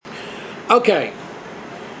Okay.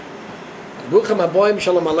 Brucham Aboim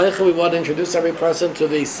Shalom Aleichem. We want to introduce every person to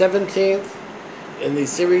the 17th in the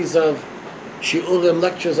series of Shiurim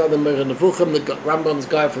lectures on the Moreh Nevuchim, the Rambam's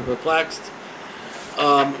Guide for Perplexed.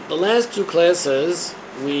 The last two classes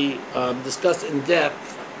we discussed in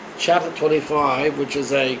depth chapter 25, which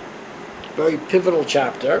is a very pivotal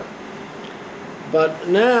chapter. But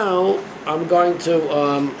now I'm going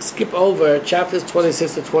to skip over chapters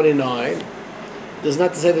 26 to 29. This is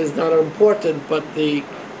not to say that it's not important, but the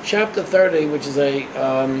chapter 30, which is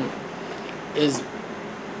is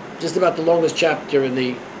just about the longest chapter in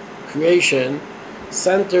the creation,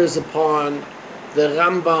 centers upon the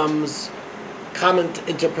Rambam's comment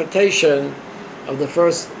interpretation of the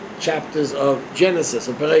first chapters of Genesis,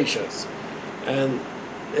 of Bereshis. And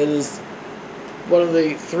it is one of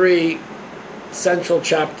the three central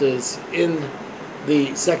chapters in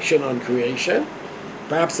the section on creation.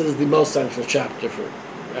 Perhaps it is the most central chapter for it.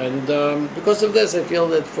 And because of this, I feel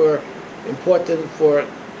that for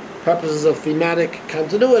purposes of thematic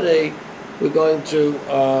continuity, we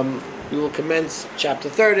will commence chapter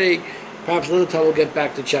 30. Perhaps another time we'll get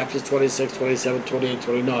back to chapters 26, 27, 28,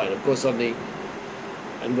 29. Of course, and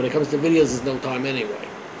when it comes to videos, there's no time anyway.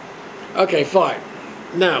 Okay, fine.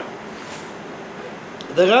 Now,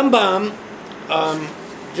 the Rambam,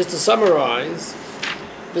 just to summarize,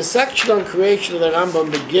 the section on creation of the Rambam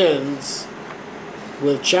begins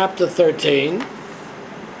with chapter 13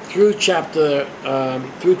 through chapter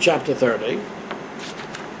 30.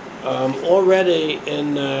 Already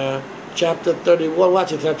in chapter 31,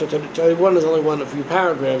 watch it, chapter 31 is only a few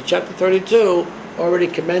paragraphs. Chapter 32 already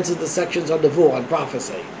commences the sections on Nevuah, on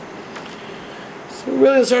prophecy. So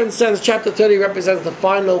really, in a certain sense, chapter 30 represents the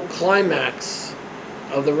final climax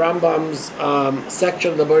of the Rambam's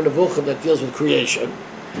section of the Moreh Nevuchim that deals with creation.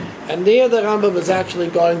 And there the Rambam is actually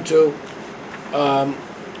going to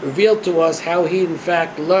reveal to us how he in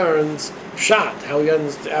fact learns Pshat, how he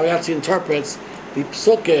actually interprets the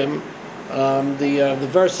psukim, the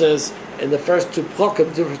verses in the first two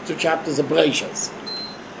chapters of Bereshis.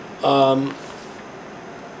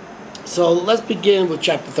 So let's begin with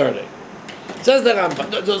chapter 30. It says the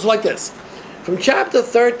Rambam, it's like this. From chapter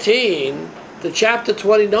 13 to chapter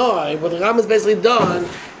 29, what the Rambam has basically done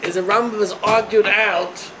is the Rambam has argued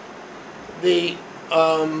out the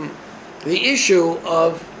issue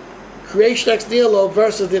of creation ex nihilo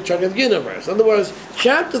versus the eternity of the universe. In other words, in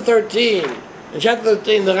chapter 13,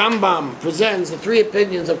 the Rambam presents the three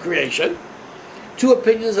opinions of creation, two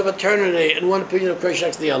opinions of eternity, and one opinion of creation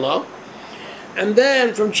ex nihilo. And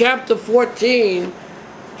then from chapter 14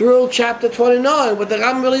 through chapter 29, what the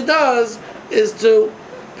Rambam really does is to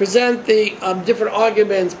present the different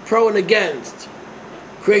arguments pro and against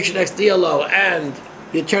creation ex nihilo and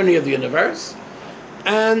the eternity of the universe.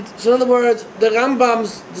 And so, in other words, the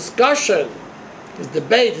Rambam's discussion, his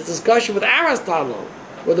discussion with Aristotle,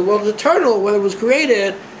 whether the world is eternal, whether it was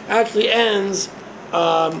created, actually ends, in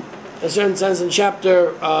a certain sense, in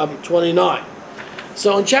chapter 29.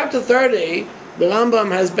 So in chapter 30, the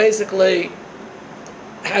Rambam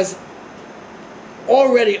has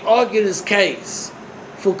already argued his case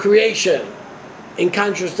for creation in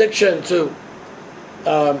contradiction to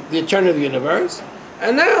the eternity of the universe.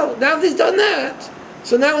 And now that he's done that,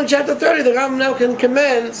 so now in chapter 30, the Rambam now can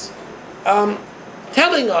commence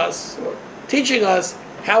telling us, or teaching us,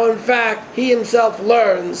 how in fact he himself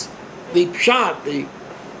learns the pshat, the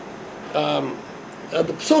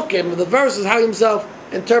psukim, the verses, how he himself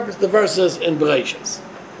interprets the verses in Bereshis.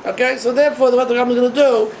 Okay, so therefore what the Rambam is going to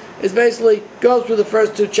do is basically go through the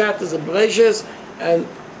first two chapters of Bereshis and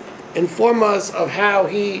inform us of how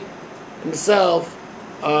he himself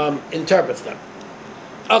interprets them.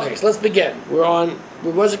 Okay, so let's begin. We're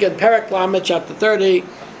once again Perek Lamed, chapter 30,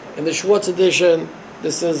 in the Schwartz edition.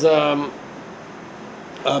 This is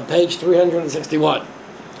page 361.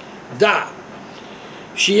 Da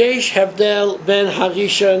Sheyesh Havdel Ben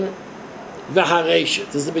Harishon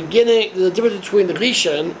VeHaReshis. There's the difference between the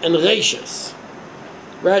Rishon and Reshis.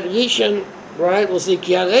 Right, Rishon, right, we'll see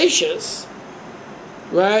Ki HaReshis,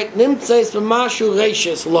 right, Nimtzeis V'mashu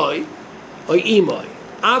Reshis Loi, or Imoy.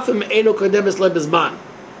 Afim Eino Kodemes Le Bizman.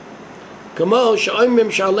 In other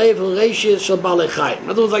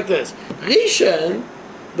words, like this. Rishon,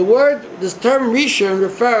 this term Rishon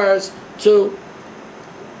refers to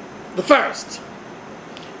the first.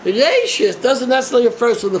 The Reshis doesn't necessarily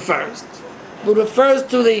refer to the first, but refers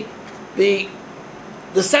to the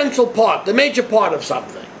central part, the major part of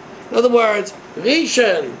something. In other words,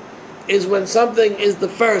 Rishon is when something is the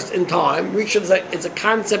first in time. Rishon is a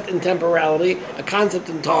concept in temporality, a concept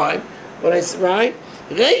in time. Right?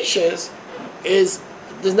 Reshis is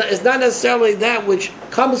it's not necessarily that which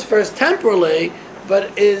comes first temporally,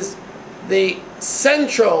 but is the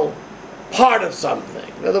central part of something.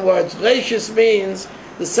 In other words, Reishis means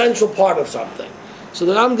the central part of something. So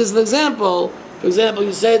the Rambam gives an example. For example,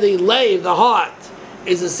 you say the lave, the heart,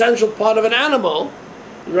 is a central part of an animal,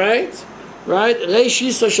 right? Right?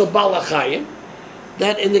 Reishis shel bal hachayim.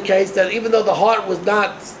 That indicates that even though the heart was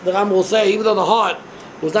not, the Rambam will say, even though the heart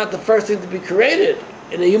was not the first thing to be created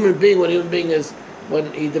in a human being, when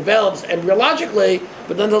he develops embryologically,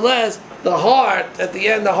 but nonetheless, the heart, at the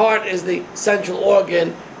end, the heart is the central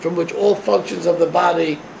organ from which all functions of the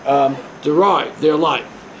body derive their life.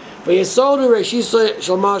 In other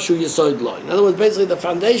words, basically the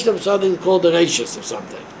foundation of something is called the reishis of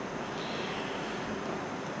something.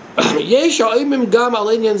 In other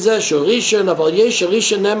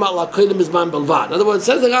words, it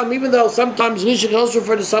says the Rambam, even though sometimes Rishon can also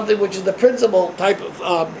refer to something which is the principal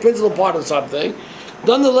part of something,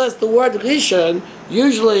 nonetheless the word Rishon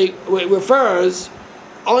usually refers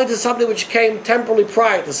only to something which came temporarily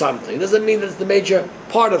prior to something. It doesn't mean that it's the major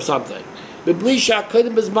part of something. It doesn't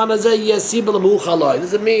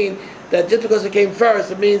mean that just because it came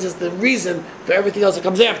first, it means it's the reason for everything else that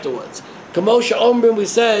comes afterwards. Kamosha Omrim, we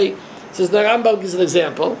say, says the Rambam gives an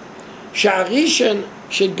example. Sha'arishan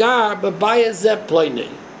shegar b'bayet zeh ploini,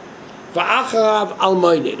 va'acharav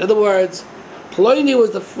almoini. In other words, Ploini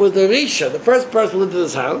was the Risha, the first person who lived in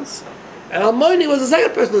this house, and Almoini was the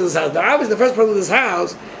second person who lived in this house. Now, obviously, the first person in this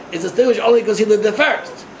house is distinguished only because he lived there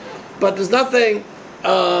first. But there's nothing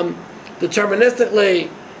deterministically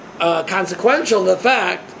consequential in the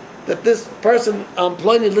fact that this person,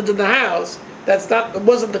 Ploini, lived in the house. It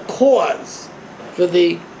wasn't the cause for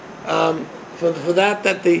the for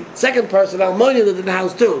that the second person, Almoini, lived in the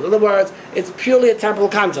house too. In other words, it's purely a temporal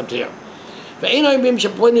concept here. You wouldn't say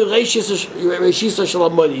that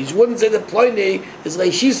Ploini is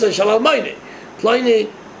Reishisa Shel Almoini.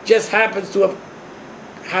 Ploini just happens to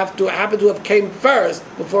have came first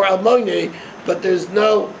before Almoini, but there's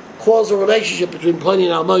no causal relationship between Ploini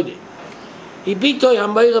and Almoini. Ibitoy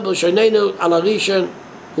Hameira B'Shonenu Ala Rishon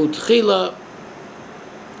Hu Tchila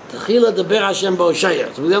Deber Hashem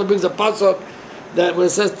B'Osheya. So the brings a pasuk that when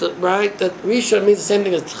it says that Rishon means the same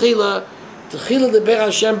thing as Tchila. Tchila Deber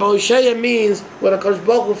Hashem B'Osheya means when HaKadosh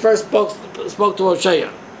Baruch Hu first spoke to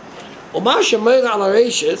Hosea. Uma Shemeira Ala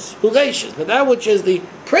Reishis Hu Reishis. But that which is the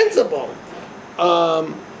principal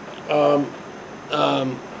form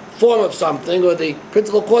of something, or the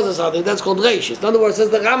principal cause of something, that's called Reishis. In other words, says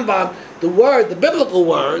the Rambam, the biblical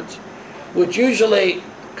word, which usually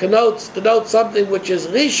denotes something which is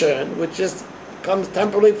Rishon, which just comes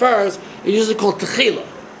temporarily first, is usually called Tchila.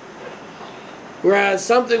 Whereas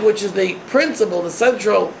something which is the principle, the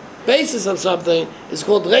central basis of something, is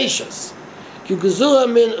called Reishis. In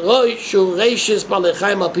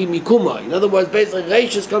other words, basically,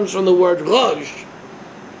 Reishis comes from the word Rosh,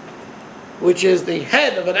 which is the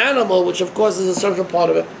head of an animal, which of course is a central part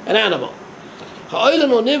of an animal.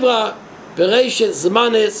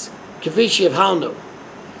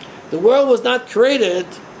 The world was not created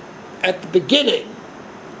at the beginning,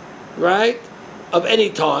 right, of any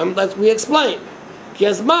time, like we explained.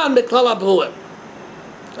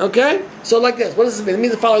 Okay? So like this, what does this mean? It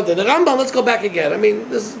means the following thing. The Rambam, let's go back again. I mean,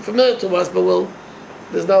 this is familiar to us, but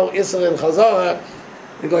there's no Isra in Chazorah.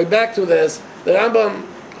 And going back to this, the Rambam,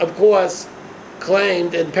 of course,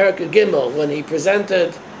 claimed in Perek Gimel, when he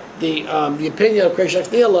presented the opinion of Kresh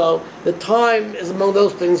Achdielo, that time is among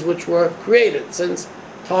those things which were created, since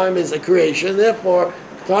time is a creation, therefore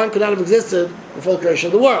time could not have existed before the creation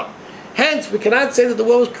of the world. Hence, we cannot say that the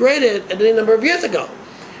world was created at any number of years ago.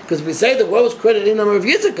 Because if we say the world was created any number of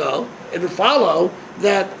years ago, it would follow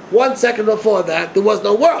that 1 second before that, there was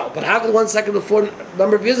no world. But how could 1 second before, a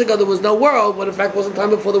number of years ago, there was no world, when in fact wasn't time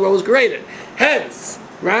before the world was created? Hence,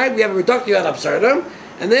 right, we have a reductio ad absurdum,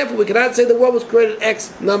 and therefore we cannot say the world was created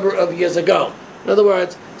X number of years ago. In other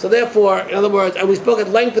words, and we spoke at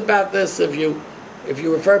length about this. If you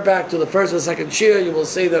refer back to the first and second shir, you will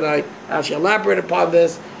see that I actually elaborated upon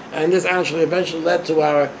this, and this actually eventually led to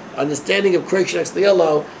our understanding of creation ex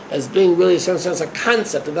nihilo as being really, in some sense, a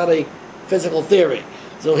concept and not a physical theory.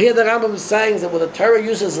 So here the Rambam is saying that when the Torah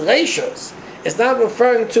uses reishos, it's not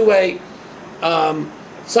referring to a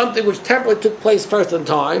something which temporarily took place first in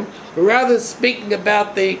time, but rather speaking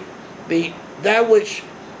about that which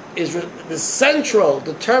is the central,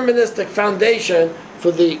 deterministic foundation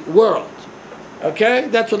for the world. Okay?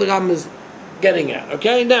 That's what the Rambam is getting at.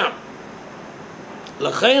 Okay? Now,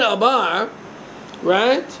 L'chein Amar,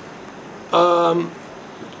 right?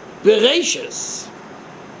 Bereshis.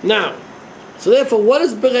 Now, so therefore, what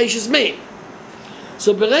does Bereshis mean?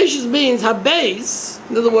 So Bereshis means Habeis.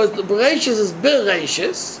 In other words, the Bereshis is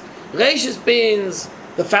Bereshis. Bereshis means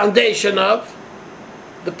the foundation of,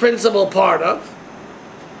 the principal part of.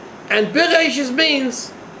 And Bereshis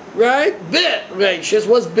means, right? Bereshis.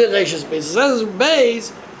 What's Bereshis means? It says Beis,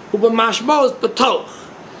 who b'mashmos b'toch.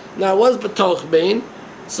 Now, what does b'toch mean?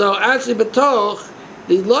 So actually, b'toch,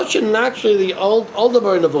 the Lashon, actually the older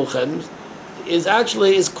word of Nevuchim,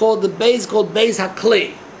 is called the Beis, called Beis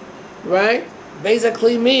Hakli, right? Beis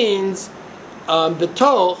Hakli means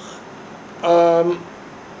b'toch.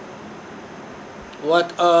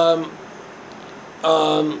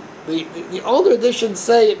 The older editions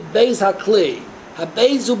say Beis Hakli,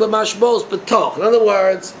 Habeizu b'mashmos b'toch. In other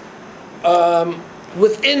words,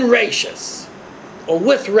 within Rashis, or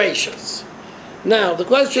with Rashis. Now, the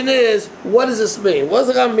question is, what does this mean? What does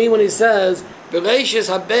the Rambam mean when he says, Bereshis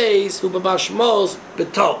habeis hu b'mashmos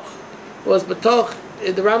b'toch? Well, b'toch,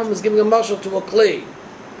 the Rambam is giving a mashal to a kli,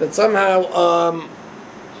 that somehow,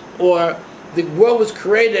 or the world was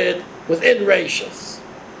created within Rashis.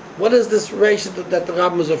 What is this Rashis that the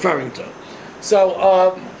Rambam is referring to?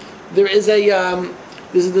 So, there's a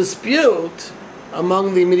dispute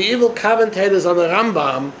among the medieval commentators on the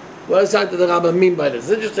Rambam. What exactly does the Rambam mean by this?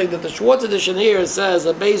 It's interesting that the Schwartz edition here says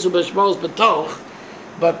Beis u'b'shmos b'toch,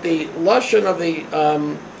 but the lashon of the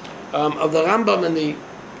Rambam and the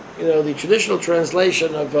traditional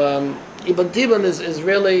translation of Ibn Tiban is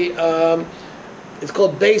really it's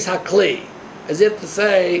called Beis Hakli, as if to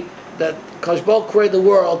say that Kadosh Baruch Hu created the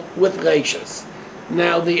world with Rashis.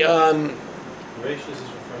 Now the Rashis is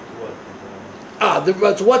referring to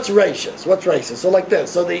what? What's Rashis? What's Rashis? So like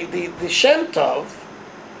this. So the Shem Tov,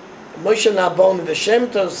 Moshe Naboni, the Shem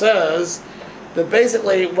Tov says that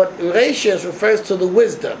basically what Rashis refers to the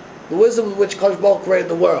wisdom with which Kadosh Baruch Hu created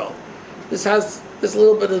the world. This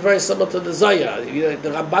little bit is very similar to the Zohar. The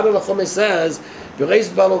Rabban Lachome says Bereis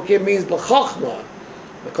Balokim means b'chachma.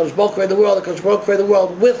 The Kadosh Baruch Hu created the world. The Kadosh Baruch Hu created the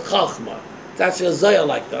world with chachma. It's actually a Zohar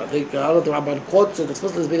like that. I don't know if the Rabban quotes it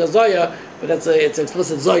explicitly as being a Zohar, but it's an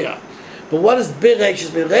explicit Zohar. But what does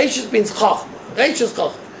Bereshis mean? Rashis means chachma. Rashis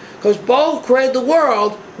chachma. Because Baruch created the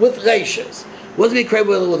world with Rashis. What does he create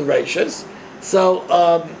with Rashis? So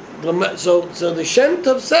the Shem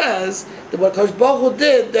Tov says that what Kadosh Baruch Hu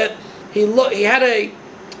did, that he had a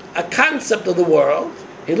concept of the world.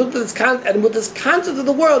 He looked at this concept, and with this concept of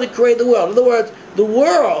the world, he created the world. In other words, the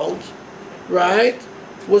world, right,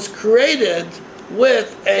 was created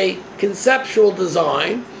with a conceptual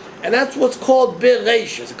design, and that's what's called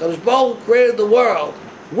Bereshis. Kadosh Baruch Hu created the world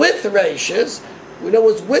with Rashis. In other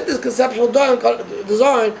words, with this conceptual design,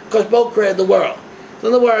 Kadosh Baruch Hu created the world. So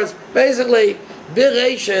in other words, basically,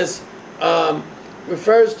 Bereshis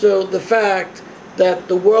refers to the fact that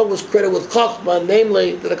the world was created with Chachma,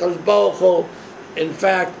 namely that the Kadosh Baruch Hu, in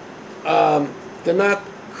fact, did not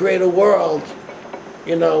create a world,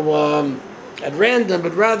 at random,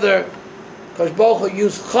 but rather Kadosh Baruch Hu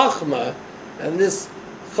used Chachma, and this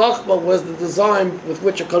Chachma was the design with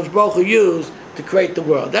which a Kadosh Baruch Hu used to create the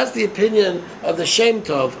world. That's the opinion of the Shem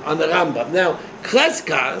Tov on the Rambam. Now,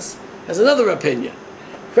 Kleskas has another opinion.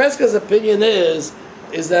 Kleskas' opinion is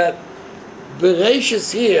that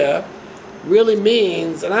Bereshis here really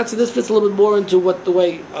means, and actually this fits a little bit more into the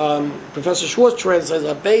way Professor Schwartz translates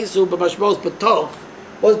Beis u'b'mashmos b'toch.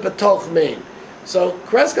 What does b'toch mean? So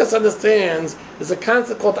Kreskas understands there's a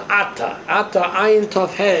concept called Ata Ayin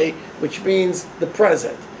Tov Hey, which means the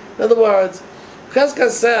present. In other words,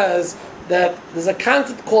 Kreskas says that there's a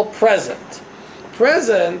concept called present.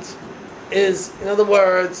 Present is, in other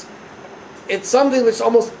words, it's something which is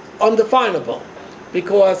almost undefinable,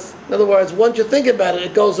 because, in other words, once you think about it,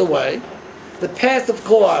 it goes away. The past, of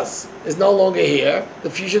course, is no longer here. The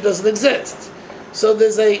future doesn't exist. So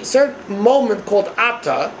there's a certain moment called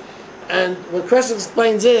Ata, and what Kreskas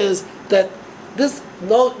explains is that this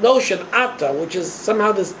notion, Ata, which is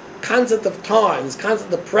somehow this concept of time, this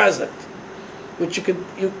concept of present, which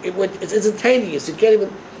it's instantaneous. You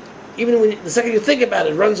can't even when the second you think about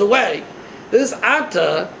it, it runs away. This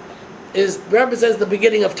Ata represents the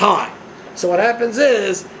beginning of time. So what happens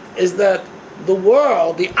is that the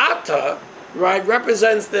world, the Ata, right,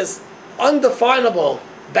 represents this undefinable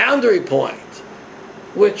boundary point,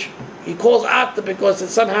 which he calls Ata because it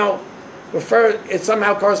somehow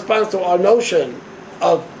corresponds to our notion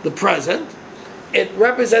of the present. It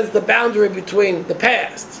represents the boundary between the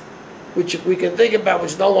past, which we can think about,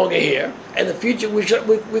 which is no longer here, and the future we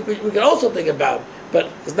can also think about, but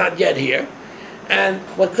it's not yet here. And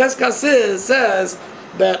what Kreskas says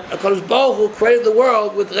that HaKadosh Baruch Hu created the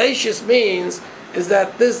world with Rashis means is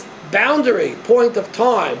that this boundary point of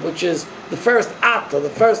time, which is the first Ata, the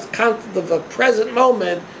first concept of a present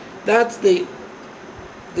moment, that's the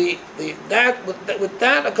with that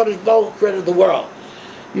HaKadosh Baruch Hu created the world.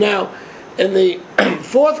 Now, in the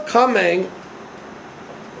forthcoming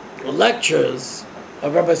lectures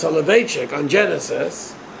of Rabbi Soloveitchik on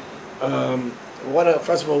Genesis, I want to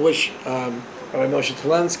first of all wish Rabbi Moshe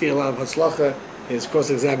Tolensky a lot of hatzlacha. His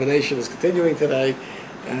cross-examination is continuing today,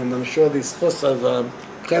 and I'm sure the schus of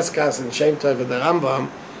Cheskas and Shem Tov and the Rambam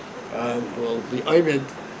will be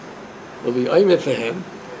oimid for him.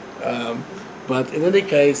 But in any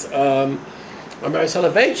case, Rabbi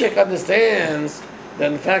Soloveitchik understands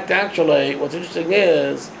that in fact, actually, what's interesting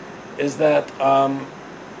is that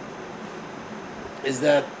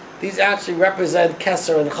these actually represent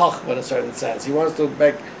Keser and Chachma in a certain sense. He wants to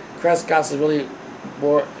make Cheskas is really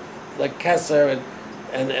more like Keser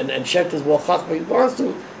and Shem is more Chachma. He wants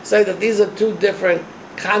to say that these are two different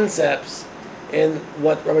concepts in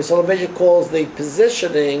what Rabbi Soloveitchik calls the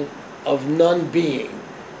positioning of non-being.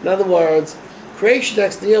 In other words, creation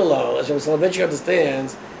ex nihilo, as Rabbi Soloveitchik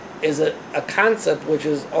understands, is a concept which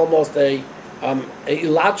is almost a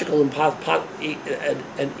illogical a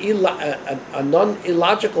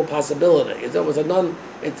non-illogical possibility.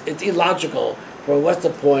 It's illogical from a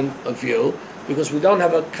Western point of view because we don't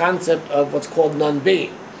have a concept of what's called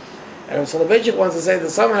non-being. And Soloveitchik wants to say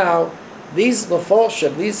that somehow these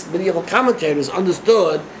Mefarshim, these medieval commentators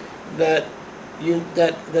understood that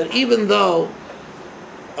even though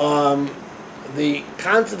the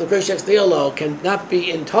concept of creation ex nihilo cannot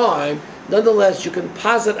be in time, nonetheless you can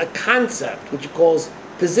posit a concept which he calls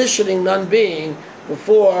positioning non-being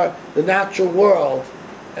before the natural world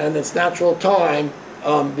and its natural time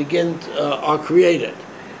are created.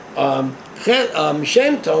 Shem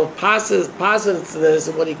Tov posits this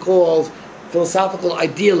in what he calls philosophical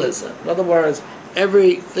idealism. In other words,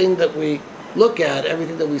 everything that we look at,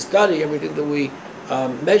 everything that we study, everything that we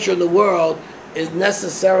measure in the world is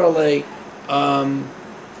necessarily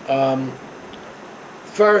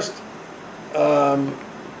first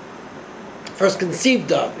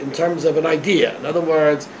conceived of in terms of an idea. In other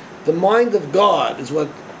words, the mind of God is what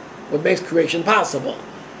makes creation possible.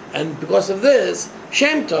 And because of this,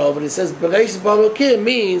 Shem Tov, when it says Bereishis bara Elokim,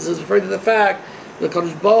 means is referring to the fact that for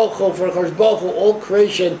Kadosh Baruch Hu, all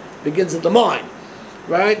creation begins in the mind.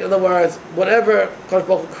 Right? In other words, whatever Kadosh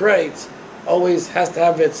Baruch Hu creates always has to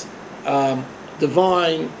have its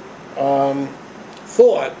divine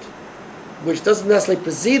thought, which doesn't necessarily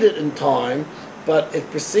precede it in time, but it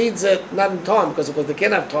precedes it not in time because of course they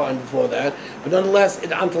can't have time before that, but nonetheless it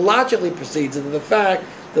ontologically precedes it in the fact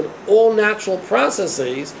that all natural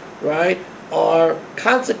processes, right, are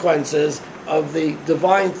consequences of the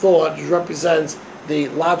divine thought, which represents the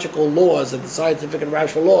logical laws and the scientific and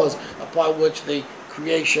rational laws upon which the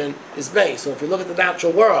creation is based. So if we look at the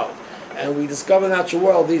natural world and we discover the natural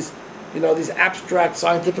world, these abstract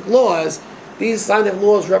scientific laws, these scientific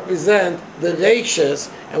laws represent the Reishis,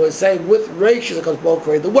 and we're saying with Reishis it comes both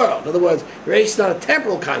create the world. In other words, Reishis is not a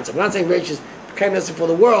temporal concept. We're not saying Reishis became necessary for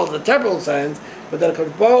the world in a temporal sense, but that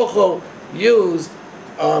Baruch Hu used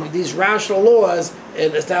these rational laws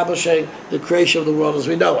in establishing the creation of the world as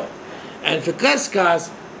we know it. And for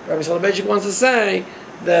Cheskas, Rabbi Soloveitchik wants to say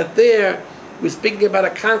that there we're speaking about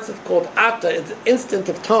a concept called Ata, it's an instant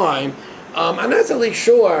of time. I'm not exactly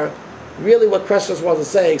sure really what Cheskas wants to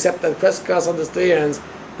say, except that Cheskas understands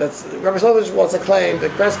that Rabbi Soloveitchik wants to claim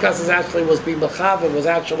that Cheskas was being mechavan, was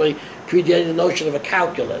actually predating the notion of a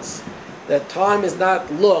calculus. That time is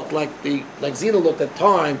not looked like Zeno looked at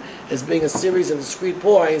time as being a series of discrete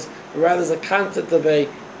points, but rather as a concept of a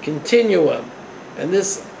continuum. And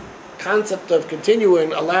this concept of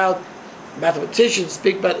continuum allowed mathematicians to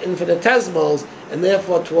speak about infinitesimals, and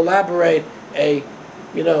therefore to elaborate a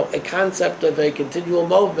concept of a continual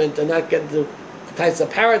movement and not get into the types of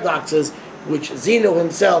paradoxes which Zeno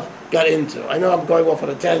himself got into. I know I'm going off on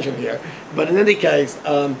a tangent here, but in any case,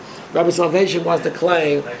 Rabbi Soloveitchik wants to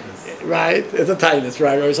claim, right? It's a tightness,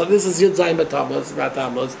 right? So this is Yud Zayin B'Tammuz,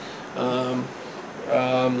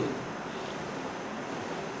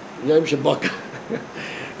 Yom Shabbat.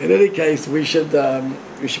 In any case, we should be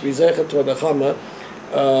zeichet to the Chama.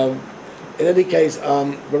 In any case,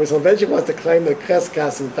 Rabbi Soloveitchik wants to claim that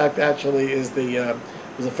Cheskas, in fact, actually is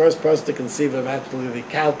was the first person to conceive of actually the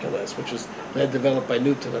calculus, which was then developed by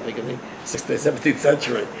Newton, I think, in the 16th, 17th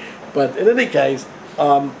century. But in any case,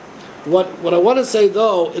 what I want to say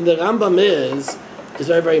though in the Rambam is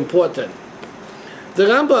very, very important. The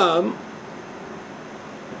Rambam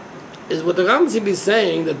is what the Rambam seems to be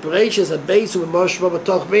saying, that Bereishis at base of Moshe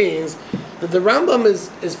B'Toch means that the Rambam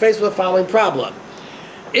is faced with the following problem.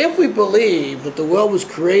 If we believe that the world was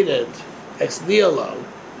created ex nihilo,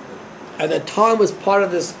 and that time was part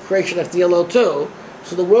of this creation ex nihilo too,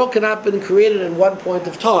 so the world cannot have been created in one point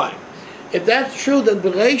of time. If that's true, then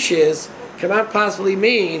Bereshis cannot possibly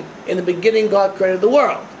mean in the beginning God created the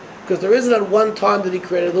world, because there isn't at one time that He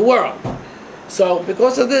created the world. So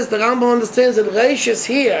because of this, the Rambam understands that Bereshis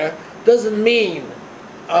here doesn't mean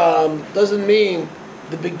a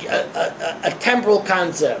temporal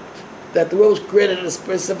concept that the world was created at a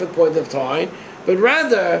specific point of time, but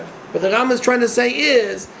rather what the Rambam is trying to say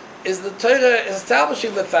is the Torah is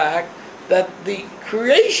establishing the fact that the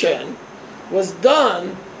creation was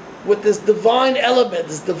done with this divine element,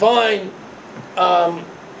 this divine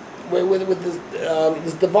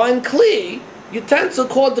this divine kli, utensil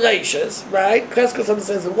called reishis, right? Cheskos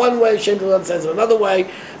understands it one way, Shem understands it another way.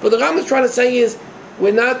 But the Rambam is trying to say is,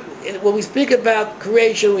 we're not, when we speak about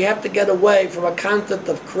creation, we have to get away from a concept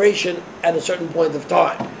of creation at a certain point of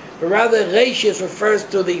time. But rather, reishis refers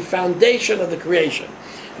to the foundation of the creation.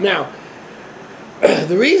 Now,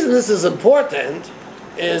 the reason this is important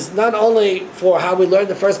is not only for how we learn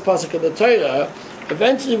the first pasuk of the Torah.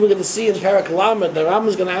 Eventually, we're going to see in Parak Lamed, the Rambam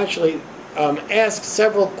is going to actually ask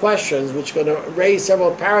several questions, which are going to raise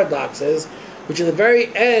several paradoxes, which at the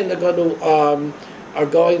very end are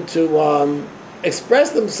going to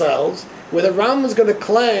express themselves, where the Rambam is going to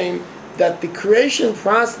claim that the creation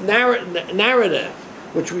process narrative,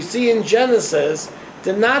 which we see in Genesis,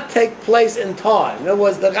 did not take place in time. In other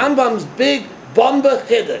words, the Rambam's big bomba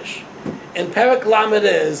chiddush in Parak Lamed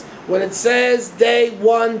is, when it says day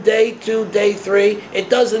 1, day 2, day 3, it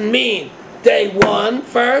doesn't mean day 1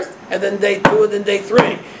 first, and then day 2, and then day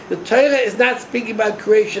 3. The Torah is not speaking about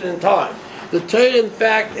creation in time. The Torah, in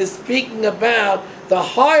fact, is speaking about the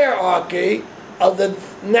hierarchy of the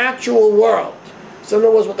natural world. So in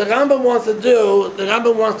other words, what the Rambam wants to do, the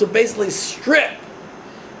Rambam wants to basically strip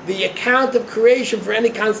the account of creation for any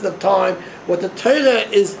concept of time. What the Torah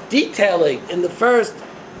is detailing in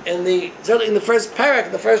certainly in the first parak,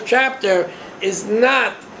 the first chapter, is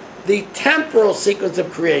not the temporal sequence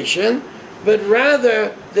of creation, but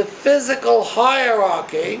rather the physical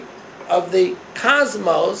hierarchy of the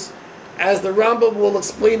cosmos, as the Rambam will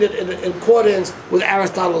explain it in accordance with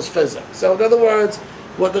Aristotle's physics. So in other words,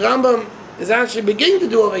 what the Rambam is actually beginning to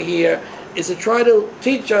do over here is to try to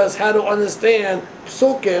teach us how to understand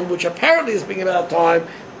psukim, which apparently is speaking about time,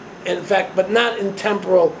 in fact, but not in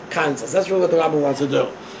temporal concepts. That's really what the Rambam wants to do.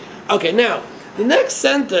 Okay, now, the next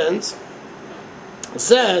sentence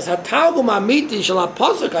says, "Hatargum amiti shel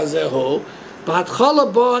hapasuk hazehu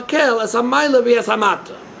b'hatchala bo hakel es hamayla v'es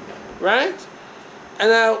hamata." Right? And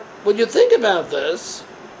now, when you think about this,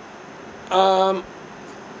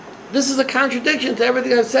 this is a contradiction to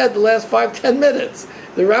everything I've said the last 5-10 minutes.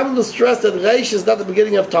 The Rambam will stress that Reish is not the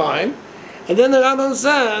beginning of time, and then the Rambam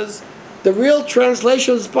says the real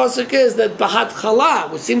translation of this pasuk is that b'hatchala,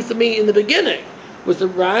 which seems to mean in the beginning, was the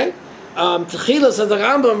right. Techila, says the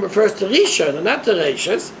Rambam, refers to Rishon and not to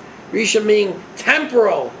Reishis. Rishon meaning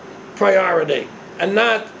temporal priority and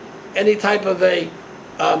not any type of a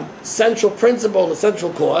central principle, a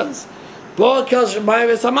central cause.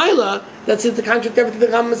 That seems to contradict everything the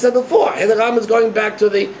Rambam said before. And the Rambam is going back to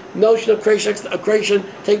the notion of creation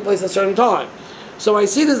taking place at a certain time. So I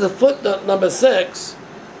see there's a footnote number 6,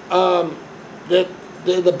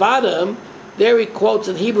 the bottom, there he quotes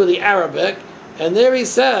in Hebrew the Arabic, and there he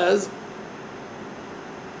says,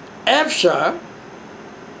 Efshar,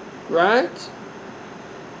 right?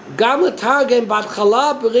 Gam letargem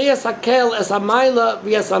b'atchala b'riyas hakel es hamayla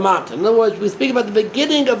v'es hamata. In other words, we speak about the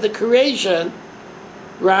beginning of the creation,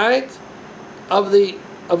 right?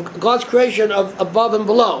 Of God's creation of above and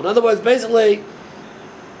below. In other words, basically,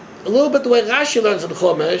 a little bit the way Rashi learns in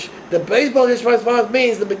Chumash, the baseball response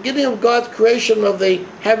means the beginning of God's creation of the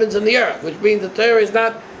heavens and the earth, which means the Torah is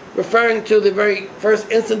not referring to the very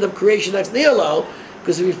first instant of creation ex nihilo,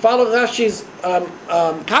 because if you follow Rashi's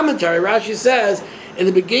commentary, Rashi says, in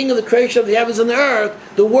the beginning of the creation of the heavens and the earth,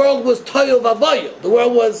 the world was tohu vavoyu. The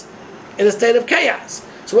world was in a state of chaos.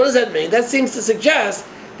 So what does that mean? That seems to suggest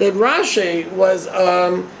that Rashi was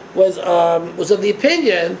of the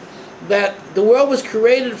opinion that the world was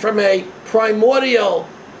created from a primordial,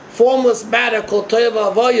 formless matter called tohu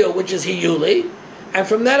vavoyu, which is hiyuli, and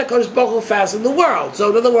from that HaKadosh Baruch Hu fastened the world. So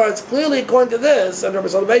in other words, clearly according to this, and Rabbi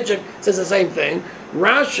Soloveitchik says the same thing,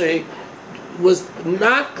 Rashi was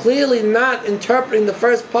clearly not interpreting the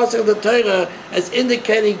first pasuk of the Torah as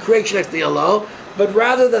indicating creation ex nihilo, but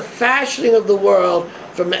rather the fashioning of the world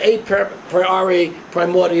from a priori,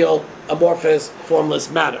 primordial, amorphous, formless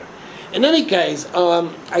matter. In any case,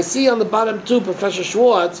 I see on the bottom too, Professor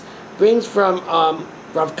Schwartz brings from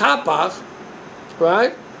Rav Kapach,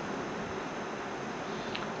 right?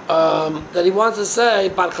 That he wants to say,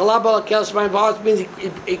 Bat Chalab al Kel Shemaim V'Aretz means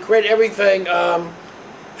he created everything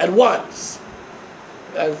at once.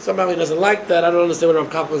 Somehow he doesn't like that. I don't understand what Rav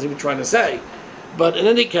Kook was even trying to say. But in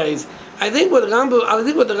any case, I think what the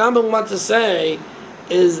Rambam wants to say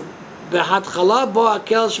is Behatchala bo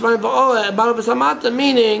akel shemaim va'oreh bar b'samata,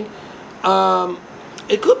 meaning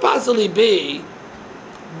it could possibly be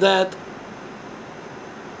that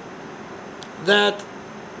the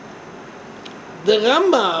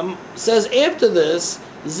Rambam says after this,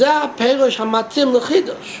 Zeh perush hamatim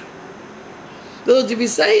l'chidush. In other words, if you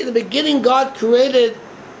say in the beginning God created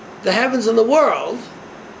the heavens and the world,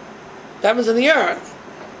 the heavens and the earth,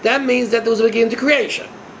 that means that there was a beginning to creation.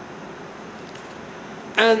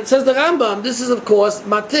 And says the Rambam, this is of course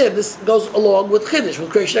matim, this goes along with chiddush, with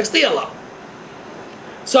creation ex nihilo.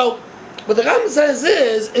 So, what the Rambam says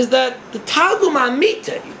is that the Targum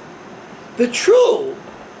Amiti, the true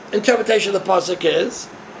interpretation of the pasuk is,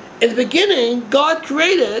 in the beginning, God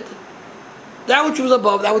created that which was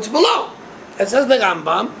above, that which was below. And says the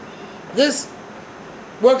Rambam, this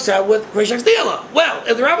works out with creation ex nihilo. Well,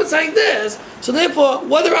 if the Rambam is saying this, so therefore,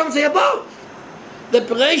 what did the Rambam say above? The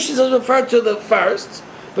Bereshis is referred to the first,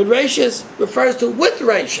 but Rashis refers to with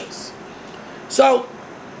Rashis. So,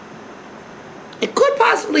 it could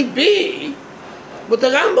possibly be, what the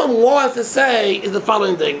Rambam wants to say is the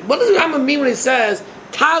following thing. What does the Rambam mean when he says,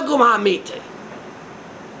 Targum Hamiti?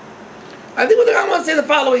 I think what the Rambam wants to say is the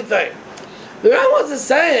following thing. The Rambam wants to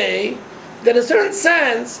say that in a certain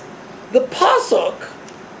sense, the Pasuk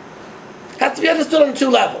has to be understood on two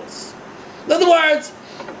levels. In other words,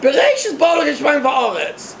 Bereshis Baruch Yishmaim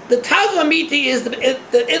Va'aretz. The Targum Hamiti is that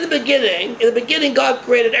in the beginning God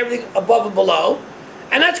created everything above and below,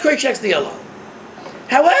 and that's creation ex nihilo.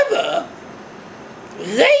 However,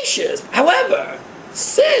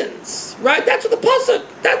 sins, right? That's what the pasuk.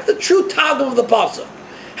 That's the true targum of the pasuk.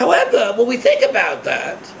 However, when we think about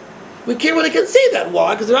that, we can't really conceive that.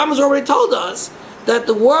 Why? Because the Rambam has already told us that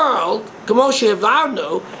the world, Kamoshe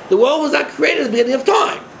Varnu, the world was not created at the beginning of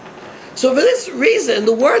time. So for this reason,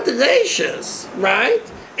 the word Reishis, right,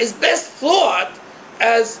 is best thought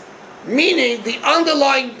as meaning the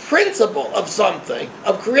underlying principle of something,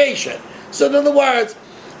 of creation. So in other words,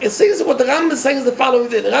 it seems what the Rambam is saying is the following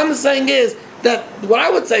thing. The Rambam is saying is that, what I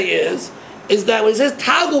would say is that when he says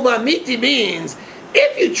Targum Amiti means,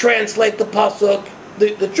 if you translate the pasuk,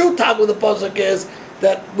 the true Targum of the pasuk is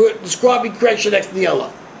that we're describing creation ex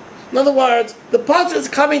nihilo. In other words, the pasuk is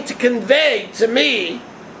coming to convey to me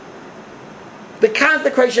the concept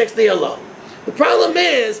of creation ex nihilo. The problem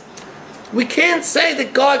is, we can't say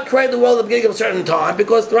that God created the world at the beginning of a certain time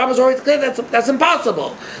because the Rambam is already clear that's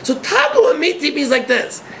impossible. So Targum Amiti means like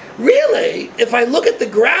this. Really, if I look at the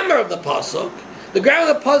grammar of the pasuk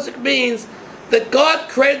means that God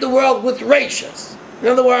created the world with ratios. In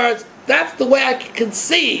other words, that's the way I can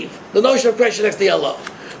conceive the notion of creation ex nihilo.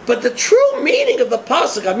 But the true meaning of the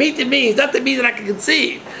pasuk, Amiti means not the meaning that I can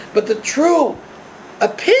conceive, but the true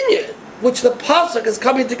opinion which the pasuk is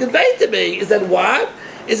coming to convey to me is that what?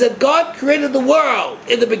 Is that God created the world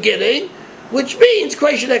in the beginning, which means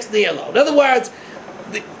creation ex nihilo. In other words,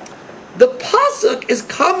 the pasuk is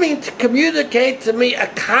coming to communicate to me a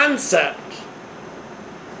concept,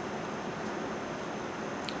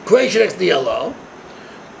 creation ex nihilo,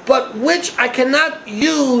 but which I cannot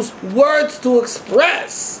use words to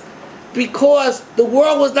express because the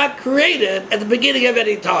world was not created at the beginning of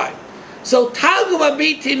any time. So Targum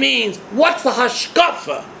Amiti means, what's the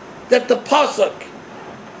hashkafa that the pasuk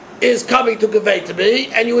is coming to convey to me?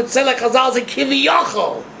 And you would say like Chazal say,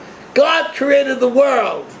 Kiviyachol, God created the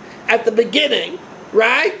world at the beginning,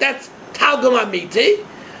 right? That's Targum Amiti.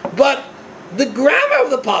 But the grammar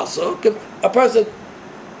of the pasuk, if a person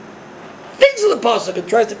thinks of the pasuk and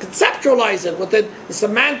tries to conceptualize it within the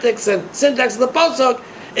semantics and syntax of the pasuk,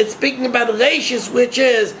 it's speaking about Reishis, which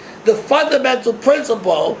is the fundamental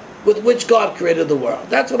principle with which God created the world.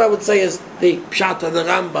 That's what I would say is the pshat of the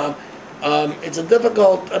Rambam. It's a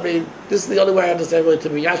difficult, this is the only way I understand really to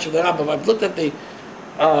be Yashav the Rambam. I've looked at the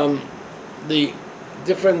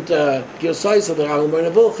different girsais of the Rambam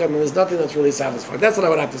and there's nothing that's really satisfying. That's what I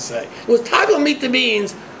would have to say. It was Targum Amiti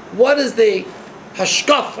means, what is the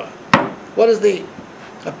hashkafa? What is the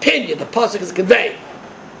opinion the pasuk is conveying?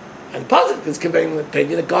 And the pasuk is conveying the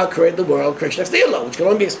opinion that God created the world, creation ex nihilo, which can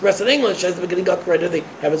only be expressed in English as the beginning God created the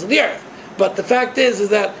heavens and the earth. But the fact is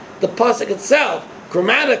that the pasuk itself,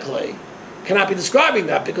 grammatically, cannot be describing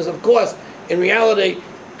that because, of course, in reality,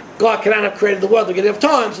 God cannot have created the world at the beginning of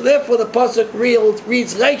time. So therefore, the pasuk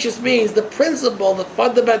reads Reishis means the principle, the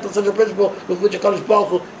fundamental central principle with which HaKadosh Baruch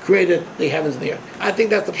Hu created the heavens and the earth. I think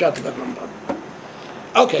that's the pshat of the Rambam.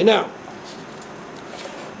 Okay, now,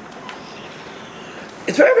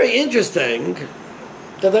 it's very, very interesting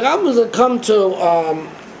that the Rambam has come to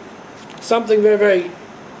something a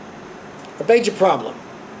major problem.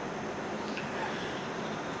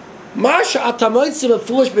 Masha atamoitzi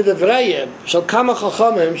foolish b'devrayim shel kama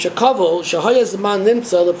chachamim shekavu shehaya zman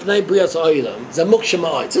nimtza lefnei brias ha'olam zamuk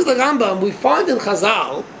shema'od. This is the Rambam. We find in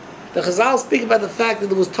Chazal, the Chazal speak about the fact that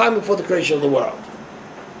there was time before the creation of the world.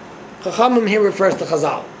 Chachamim here refers to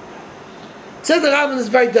Chazal. It says the Rambam is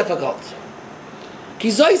very difficult. Ki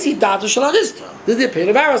zoisi datu shel Arista. This is the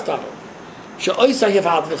opinion of Aristotle. She'oisa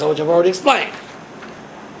yevhalta v'cha, which I've already explained.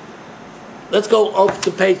 Let's go over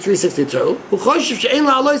to page 362. According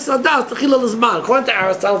to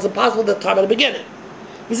Aristotle, it's impossible to have time at the beginning.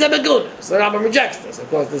 He said, "Begunas." The Rambam rejects this. Of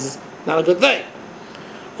course, this is not a good thing.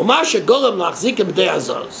 Now, says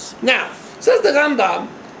the Rambam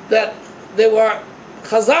that there were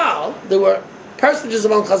Chazal, there were personages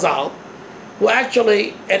among Chazal who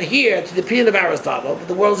actually adhere to the opinion of Aristotle that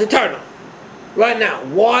the world is eternal. Right now,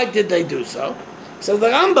 why did they do so? Says the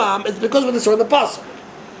Rambam, it's because of the story of the Pasuk,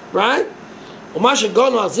 right? In other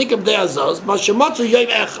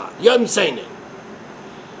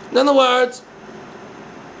words,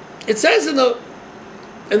 it says in the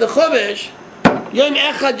Chumash, Yom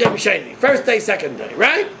Echad Yom Sheni, first day, second day,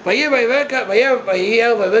 right?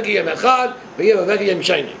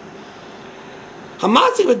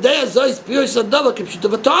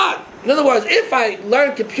 In other words, if I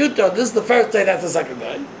learn computer, this is the first day, that's the second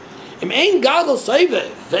day.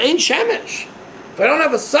 If I don't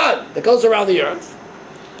have a sun that goes around the earth,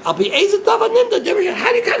 I'll be Ezet Dava Nimda.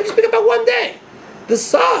 How do you speak about one day? The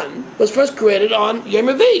sun was first created on Yom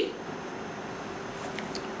Revi.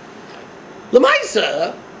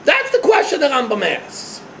 L'maisa, that's the question that Rambam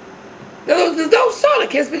asks. There's no sun, I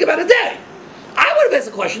can't speak about a day. I would have asked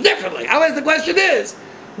the question differently. I would ask the question is,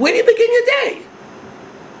 when do you begin your day?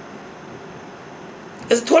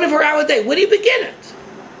 It's a 24-hour day. When do you begin it?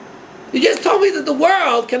 You just told me that the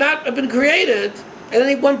world cannot have been created at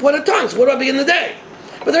any one point in time. So where do I begin the day?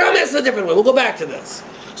 But the Rambam asks a different way. We'll go back to this.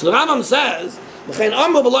 So the Rambam says, we see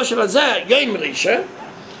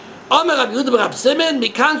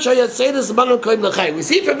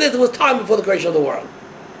from this it was time before the creation of the world.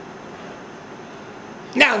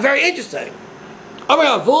 Now, very interesting. We see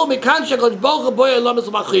Kodesh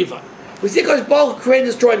Baruch Hu created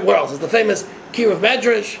and destroyed worlds. It's the famous Kir of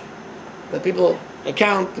Medrash that people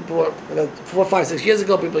account for 4, 5, 6 years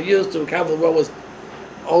ago. People used to account for the world was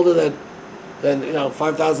older than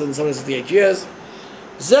 5,768 years.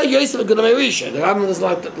 The Rambam is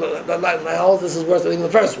like this is worse than even the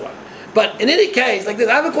first one. But in any case, like this,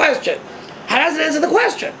 I have a question. How does it answer the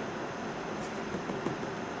question?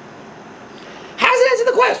 How does it answer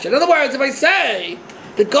the question? In other words, if I say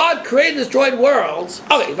that God created and destroyed worlds,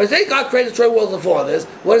 okay, if I say God created and destroyed worlds before this,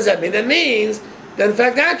 what does that mean? That means that in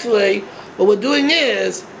fact actually what we're doing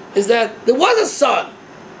is that there was a sun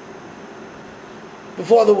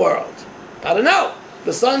before the world. I don't know.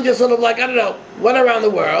 The sun just sort of went around the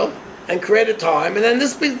world and created time, and then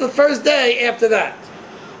this be the first day after that.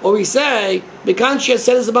 Or we say, but in other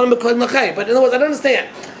words, I don't understand.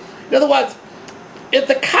 In other words, if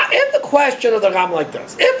the question of the Rambam like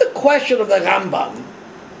this, if the question of the Rambam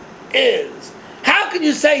is, how can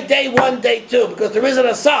you say day 1, day 2, because there isn't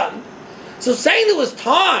a sun? So saying there was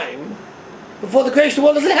time before the creation of the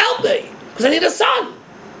world doesn't help me, because I need a sun.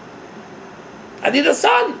 I need a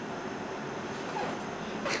sun.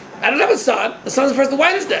 I don't have a sun. The sun's the first of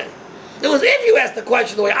Wednesday. It was if you asked the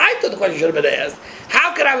question the way I thought the question should have been asked,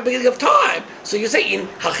 how could I have a beginning of time? So you say, in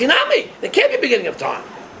Hachinami, there can't be a beginning of time.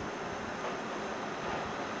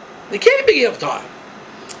 There can't be a beginning of time.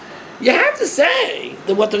 You have to say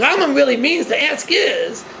that what the Rambam really means to ask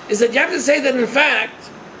is that you have to say that in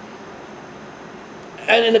fact,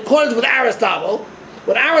 and in accordance with Aristotle,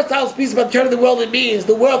 what Aristotle speaks about the turn of the world, it means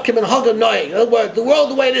the world came in hug annoying. In other words, the world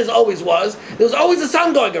the way it is always was. There was always the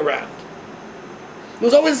sun going around. There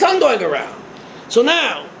was always the sun going around. So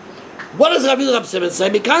now, what does Rabbi Simon say?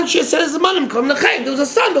 There was a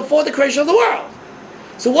sun before the creation of the world.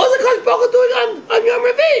 So what was the Kodesh Baruch Hu doing on Yom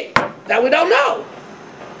Revi? That we don't know.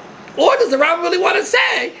 Or does the Rambam really want to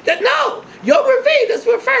say that no, Yom Revi does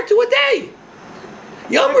refer to a day?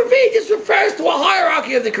 Yom Revi just refers to a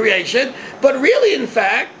hierarchy of the creation, but really, in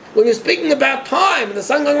fact, when you're speaking about time and the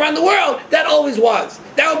sun going around the world, that always was.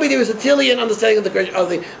 That would be the Aristotelian understanding of the creation of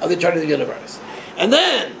the eternity of the universe. And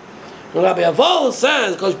then, when Rabbi Aval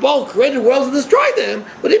says, because Baruch created worlds and destroyed them,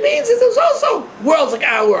 what it means is there's also worlds like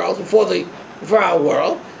our worlds before our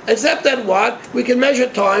world, except that what? We can measure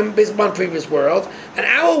time based upon previous worlds, and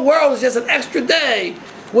our world is just an extra day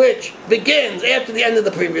which begins after the end of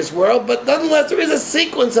the previous world, but nonetheless there is a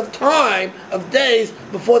sequence of time, of days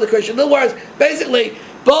before the creation. In other words, basically,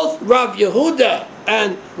 both Rav Yehuda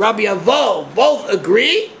and Rabbi Avo both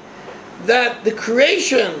agree that the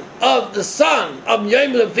creation of the sun of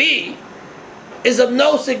Yom Levi is of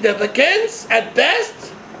no significance at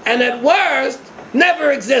best, and at worst,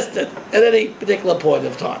 never existed at any particular point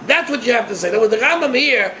of time. That's what you have to say. That what the Rambam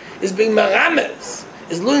here is being marames,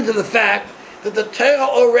 is alluding to the fact that the Torah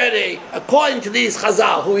already, according to these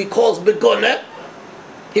Chazal, who he calls Begunah,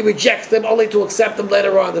 he rejects them only to accept them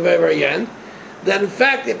later on at the very, very end, that in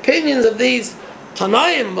fact the opinions of these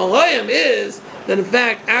Tanaim, Malayim, is that in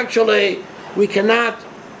fact actually we cannot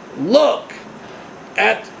look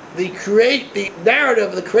at the narrative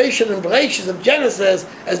of the creation and relations of Genesis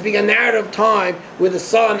as being a narrative of time where the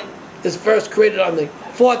sun is first created on the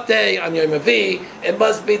fourth day on Yom Havi. It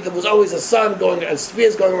must be there was always a sun going, and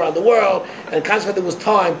spheres going around the world, and consequently there was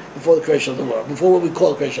time before the creation of the world, before what we call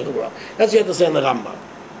the creation of the world. That's what you have to say in the Rambam.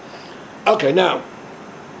 Okay, now.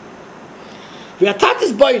 Says the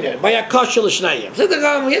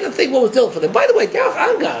Rambam, we had to think what was dealt for them. By the way, Derech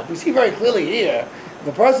Angav, we see very clearly here, if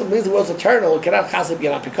a person believes the world is eternal, it cannot chassid be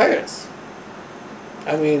an apikayos.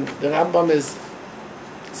 I mean, the Rambam is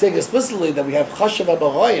saying explicitly that we have chashav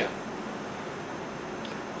abahoyim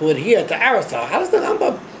who adhere to Aristotle. How does the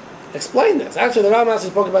Rambam explain this? Actually, the Rambam also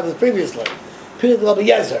spoke about this previously. Peter Rabbi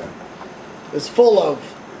Yezer is full of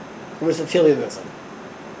Aristotelianism.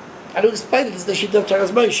 How do you explain it? This is the Shita of Chagas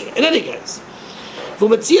Moshe. In any case, for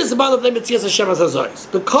Metzias the Baal of Metzias Hashem Hazazois,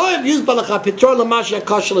 the Kohen used Balacha Pitor Lamashi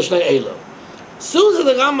Akashel Shnei Elo. Soon as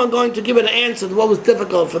the Rambam going to give an answer to what was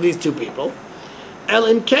difficult for these two people, El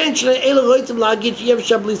Imken Shnei Elo Roitzim Lagit Yev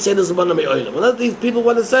Shabli Seder Zebana Me'olam. And these people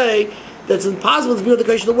want to say that it's impossible to view the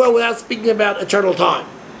creation of the world without speaking about eternal time.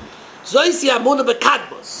 Zoisi Amuna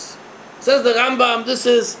Bekadmus. Says the Rambam, this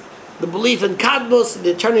is the belief in Kadmus, the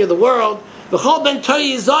eternity of the world. V'chol ben Torah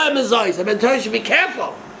Yizayim Yizayim. And ben Torah should be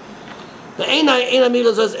careful. The Einai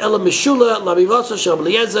Amira says Ela Mishula Labivosa Shel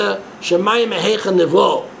Eliezer Shemayim Eheicha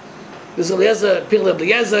Nevo. This is Eliezer, Pirle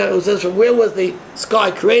Eliezer, who says from where was the sky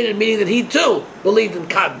created, meaning that he too believed in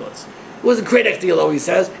Kadmus. It wasn't created ex nihilo, he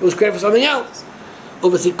says. It was created for something else.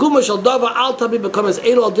 Over Sikuma Shel Dava Al Tabi becomes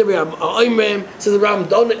Edo Al Dibri Oimrim. Says the Rambam,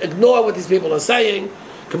 don't ignore what these people are saying.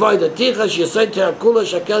 Kavai Daticha Shesay Terakula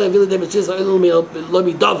Shakel Evili Demetzis Elul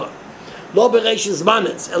Lomi Dava. Lo Bereishis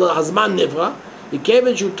Zmanes Ela Hazman Nivra. Basically,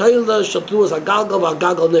 that's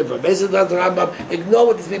the Rambam. Ignore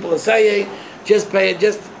what these people are saying. Just pay it.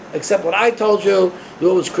 Just accept what I told you. The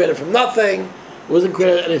world was created from nothing. It wasn't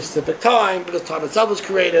created at a specific time because time itself was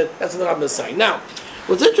created. That's what the Rambam is saying. Now,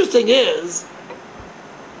 what's interesting is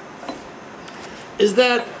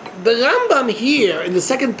that the Rambam here in the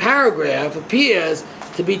second paragraph appears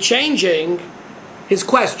to be changing his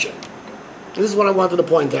question. This is what I wanted to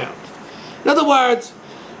point out. In other words,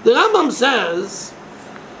 the Rambam says,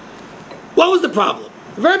 what was the problem?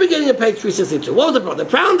 The very beginning of page 362. What was the problem?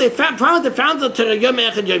 They found the Torah Yom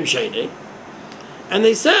Echad Yom Sheni, and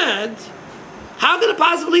they said, how could it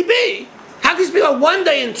possibly be? How can you speak about 1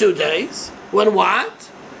 day and 2 days? When what?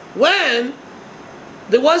 When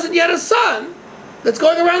there wasn't yet a sun that's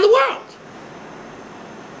going around the world.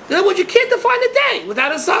 In other words, you can't define a day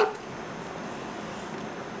without a sun.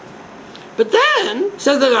 But then,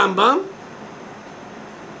 says the Rambam,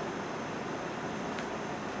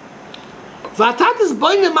 you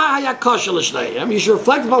should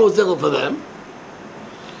reflect upon what's difficult for them.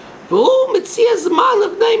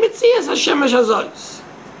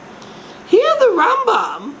 Here the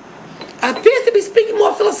Rambam appears to be speaking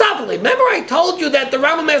more philosophically. Remember I told you that the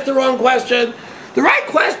Rambam asked the wrong question. The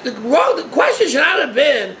question should not have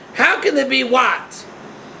been, how can there be what?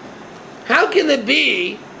 How can there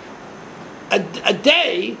be a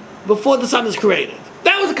day before the sun is created?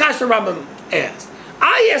 That was the question Rambam asked.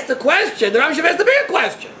 I asked the question, the Rambam should ask the bigger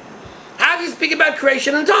question. How do you speak about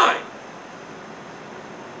creation and time?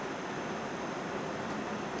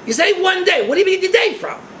 You say 1 day. What do you mean the day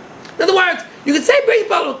from? In other words, you can say Beis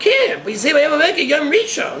Baal Ukim, but you say make a Yom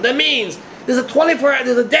Rishon. That means there's a 24-hour,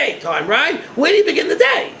 there's a day time, right? Where do you begin the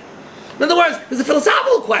day? In other words, there's a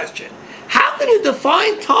philosophical question. How can you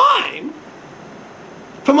define time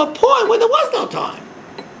from a point where there was no time?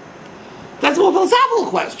 That's a more philosophical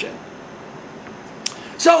question.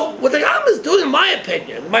 So, what the Rambam is doing, in my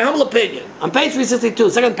opinion, my humble opinion, on page 362,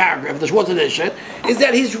 second paragraph of the Schwartz edition, is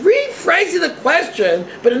that he's rephrasing the question,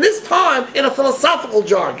 but in this time, in a philosophical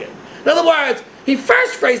jargon. In other words, he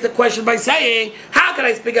first phrased the question by saying, how can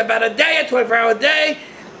I speak about a day, a 24-hour day?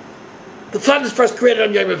 The sun is first created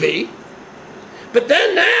on Yom Havi. But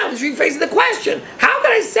then now, he's rephrasing the question. How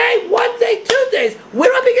can I say 1 day, 2 days? Where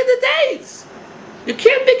do I begin the days? You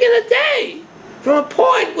can't begin a day from a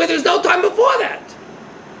point where there's no time before that.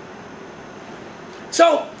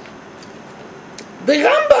 So, the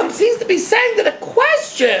Rambam seems to be saying that a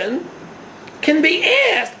question can be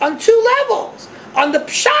asked on two levels. On the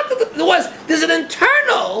pshat of there's an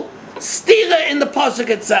internal stira in the pasuk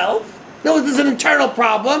itself. No, there's an internal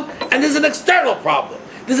problem, and there's an external problem.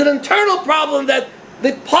 There's an internal problem that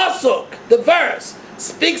the pasuk, the verse,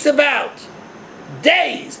 speaks about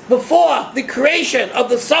days before the creation of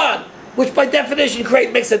the sun, which by definition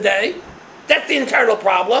makes a day. That's the internal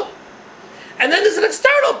problem. And then there's an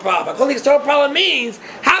external problem. The external problem means,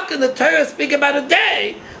 how can the Torah speak about a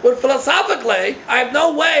day when philosophically I have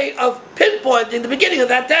no way of pinpointing the beginning of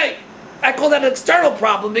that day? I call that an external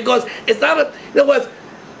problem because it's not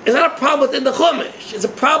it's not a problem within the Chumash. It's a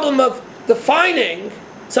problem of defining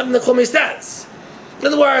something the Chumash says. In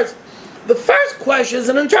other words, the first question is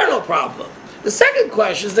an internal problem. The second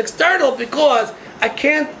question is external because I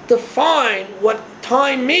can't define what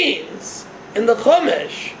time means in the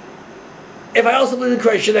Chumash if I also believe in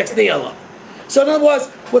creation ex nihilo. So in other words,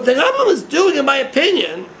 what the Rambam is doing, in my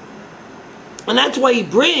opinion, and that's why he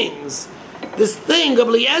brings this thing of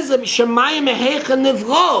Eliezer Shemayim Mehecha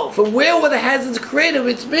Nivro, from where were the heavens created,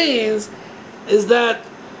 which means is that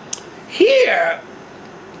here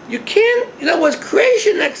you can't, in other words,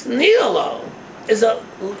 creation ex nihilo is an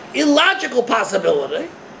illogical possibility.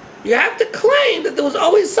 You have to claim that there was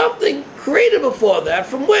always something created before that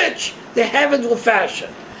from which the heavens were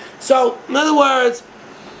fashioned. So, in other words,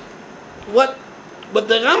 what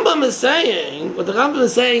the Rambam is saying,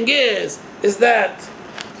 is that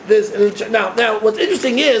there's now what's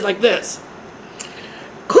interesting is like this.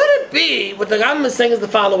 Could it be what the Rambam is saying is the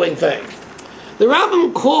following thing? The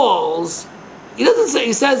Rambam calls,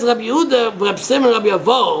 he says Rabbi Yehuda, Rabbi Simon, Rabbi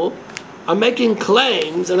Avo are making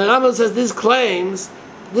claims, and the Rambam says these claims,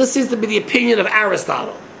 this seems to be the opinion of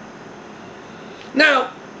Aristotle.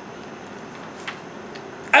 Now,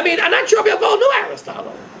 I mean, I'm not sure Rabbi Avo knew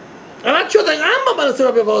Aristotle. I'm not sure the Rambam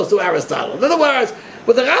understood Rabbi Avo knew Aristotle. In other words,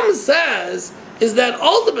 what the Rambam says is that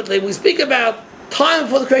ultimately we speak about time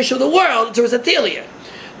before the creation of the world, it's Aristotelian.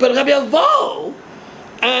 But Rabbi Avo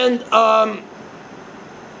and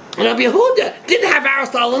Rabbi Yehuda didn't have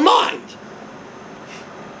Aristotle in mind.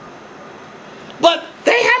 But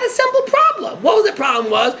they had a simple problem. What was the problem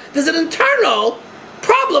was, there's an internal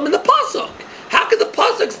problem in the pasuk. How could the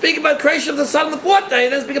pasuk speak about creation of the sun on the fourth day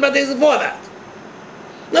and then speak about days before that?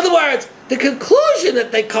 In other words, the conclusion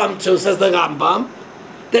that they come to, says the Rambam,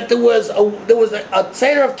 that there was a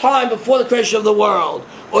seder of time before the creation of the world,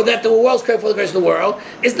 or that the world's created before the creation of the world,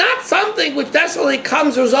 is not something which necessarily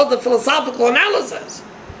comes as a result of philosophical analysis.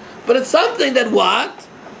 But it's something that what?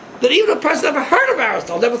 That even a person never heard of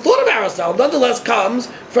Aristotle, never thought of Aristotle, nonetheless comes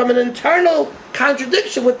from an internal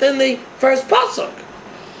contradiction within the first pasuk.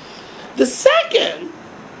 The second,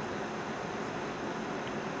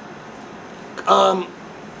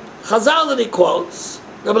 Chazal that he quotes,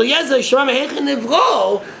 Rabbi Eliezer Shema Mehecha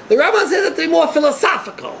Nivro, the Rambam says that to be more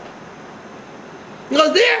philosophical.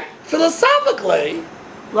 Because there, philosophically,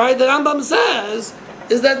 right, the Rambam says,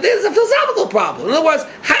 is that there's a philosophical problem. In other words,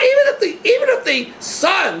 even if the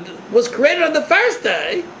sun was created on the first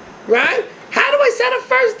day, right, how do I set a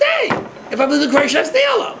first day if I believe the creation ex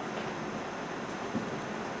nihilo?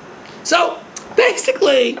 So,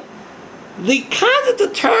 basically, the concept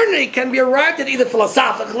of eternity can be arrived at either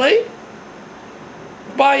philosophically,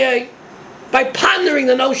 by pondering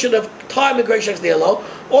the notion of time and creation ex nihilo,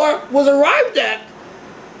 or was arrived at,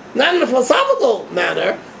 not in a philosophical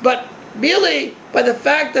manner, but merely by the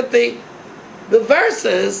fact that the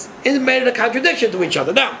verses intimated a contradiction to each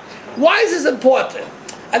other. Now, why is this important?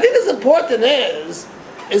 I think this important is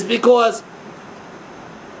because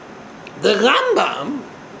the Rambam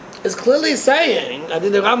is clearly saying, I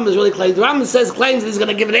think the Rambam is really claiming, the Rambam claims that he's going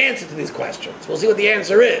to give an answer to these questions. We'll see what the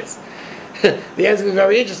answer is. The answer will be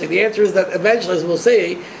very interesting. The answer is that eventually, as we'll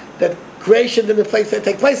see, that creation didn't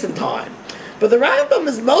take place in time. But the Rambam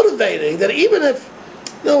is motivating that even if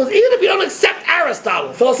you don't accept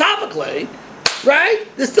Aristotle philosophically, right,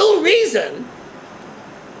 there's still a reason,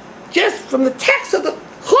 just from the text of the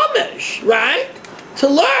Chumash, right, to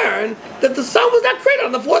learn that the sun was not created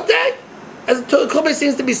on the fourth day, as the Chumash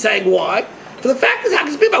seems to be saying. Why? For the fact is, how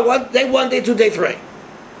can it be about day 1, day 2, day 3?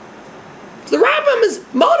 So the Rambam is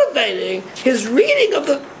motivating his reading of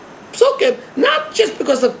the Psukim not just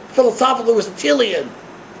because of philosophical Aristotelian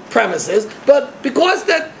premises, but because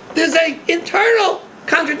that there's an internal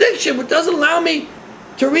contradiction which doesn't allow me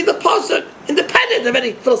to read the pasuk independent of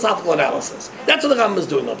any philosophical analysis. That's what the Rambam is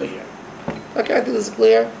doing over here. Okay, I think this is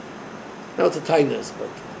clear. Now it's a tightness, but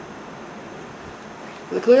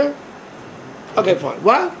is it clear? Okay, fine.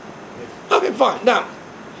 What? Okay, fine. Now.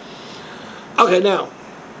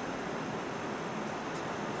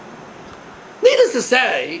 Needless Needless to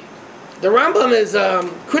say, the Rambam is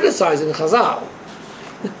criticizing Chazal.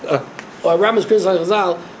 Or Rambam is criticizing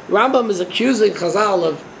Chazal. Rambam is accusing Chazal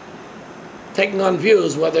of taking on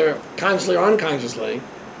views, whether consciously or unconsciously,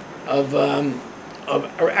 of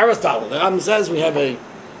Aristotle. The Rambam says we have a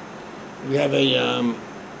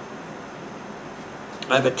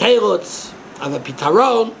teirutz, I have a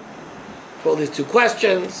pitaron for all these two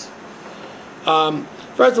questions.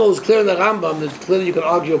 First of all, it's clear in the Rambam that clearly you can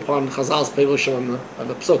argue upon Chazal's perushim of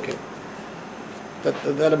the psukim.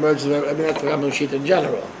 That emerges. I mean, that's the Rambam sheet in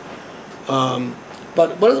general.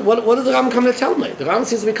 But what does the Rambam come to tell me? The Rambam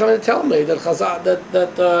seems to be coming to tell me that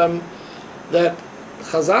that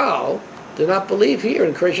Chazal did not believe here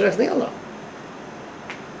in creation ex nihilo.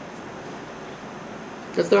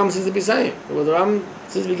 That's what the Rambam seems to be saying. Well, the Rambam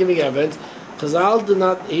seems to be giving evidence. Chazal did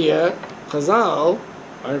not hear. Chazal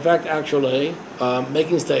are in fact actually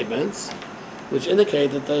making statements which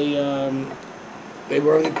indicate that they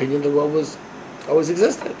were of the opinion the world was always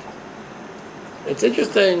existed. It's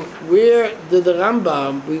interesting, where did the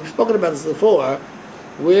Rambam, we've spoken about this before,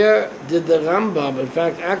 where did the Rambam in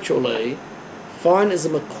fact actually find as a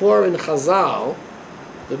makor in Chazal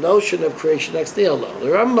the notion of creation ex nihilo? The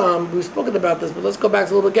Rambam, we've spoken about this, but let's go back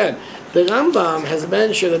a little again. The Rambam has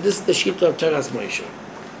mentioned that this is the Shita of Teras Moshe.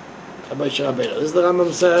 This is the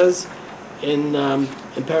Rambam says in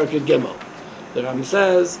Parakut Gimel. The Rambam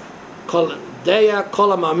says, "Kol deya kol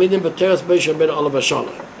ha'ma'aminim b'teras Moshe ben olav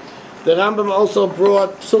hasholem." The Rambam also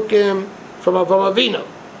brought psukim from Avraham Avinu.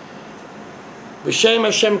 B'shem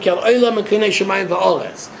Hashem kel olam v'kinei shemayim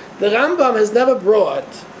va'oretz. The Rambam has never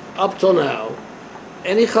brought up till now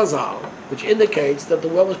any chazal which indicates that the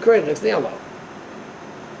world was created ex nihilo.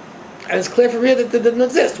 And it's clear from here that it didn't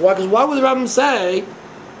exist. Why? Because why would the Rambam say,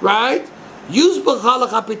 right? Use b'chalach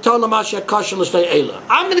hapiton l'mashiach kasher l'shnei eila.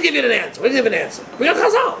 I'm going to give you an answer. We're going to give an answer. We got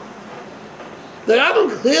chazal. The Rambam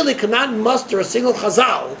clearly cannot muster a single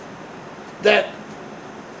chazal that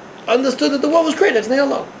understood that the world was created ex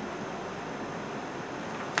nihilo.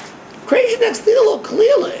 Creation ex nihilo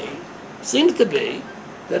clearly seems to be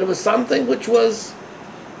that it was something which was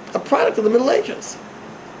a product of the Middle Ages,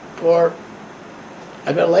 or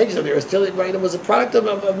the Middle Ages, there was still, right? It was a product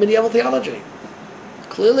of medieval theology.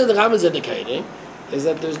 Clearly, the Rambam is indicating is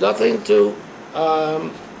that there's nothing to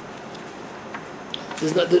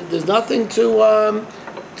there's nothing to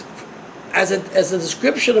as a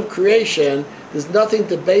description of creation. There's nothing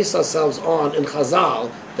to base ourselves on in Chazal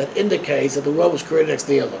that indicates that the world was created ex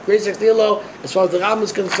nihilo. Creation ex nihilo, as far as the Rambam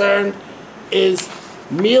is concerned, is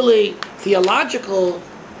merely theological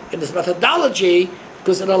in its methodology,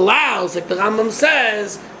 because it allows, like the Rambam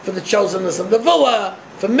says, for the chosenness of Nevuah,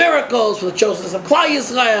 for miracles, for the chosenness of Klal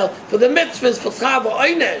Yisrael, for the mitzvahs, for Tzchav or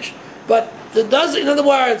Oynesh. But it does, in other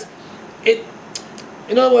words,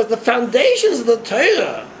 the foundations of the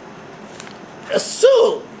Torah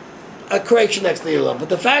assume a creation ex nihilo. But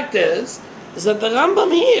the fact is that the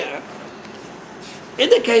Rambam here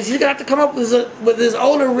indicates he's going to have to come up with his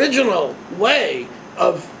own original way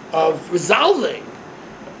of resolving,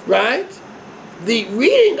 right, the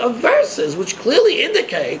reading of verses which clearly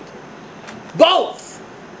indicate both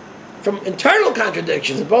from internal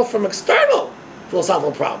contradictions and both from external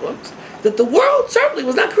philosophical problems that the world certainly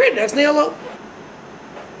was not created ex nihilo.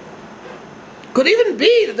 Could even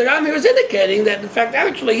be that the Rambam here is indicating that in fact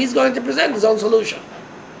actually he's going to present his own solution.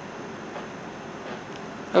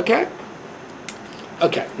 Okay,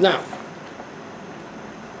 now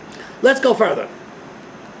let's go further.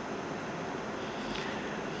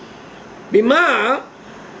 Bima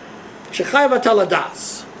shechayv atal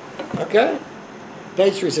hadas. Okay,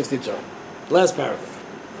 page 362, last paragraph.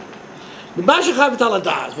 Bima shechayv atal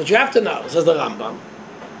hadas. What you have to know, says the Rambam,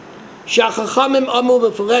 shachachamim amu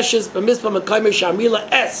befureshes b'mitzvah mekayim shamila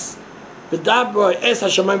es b'dabroi es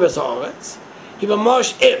hashamayim v'sa'oretz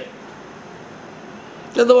hibamosh im.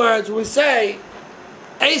 In other words, when we say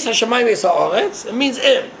es hashamayim v'sa'oretz, it means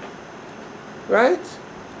im, right?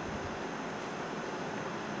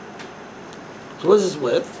 So what is this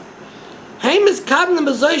with? Haim is kabnim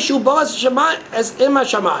b'zoi shu ba'as shamayim as im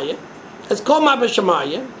hashamayim as kol ma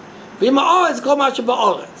b'shamayim v'ima'or as kol ma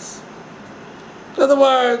ba'oretz. In other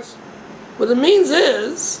words, what it means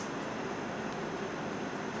is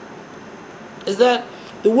that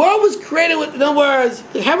the world was created with, in other words,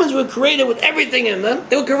 the heavens were created with everything in them.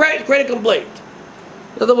 They were created complete.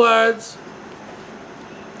 In other words,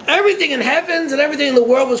 everything in heavens and everything in the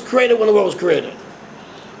world was created when the world was created.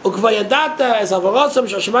 You already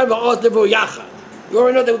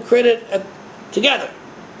know they were created together.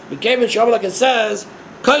 We came in Shabbat, like it says,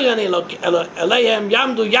 in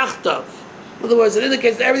other words, it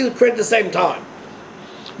indicates that everything was created at the same time.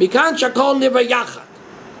 Mikan shakol nivra yachad.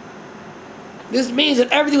 This means that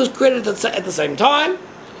everything was created at the same time.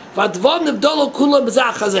 What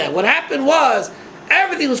happened was,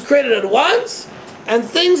 everything was created at once, and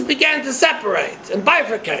things began to separate and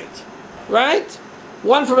bifurcate, right?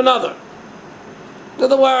 One from another. In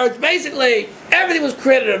other words, basically, everything was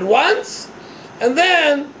created at once, and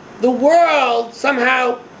then the world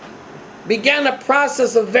somehow began a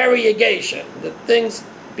process of variegation, that things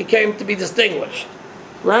became to be distinguished,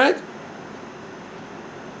 right?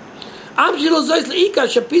 Am shelo zois leika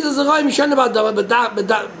shpiza zeroim shon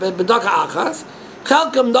bedaka achas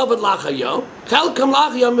chelkam novet lachayo chelkam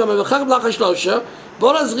lachayo chelkam lachashlosha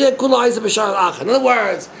boraz ria kula isa b'shar achas. In other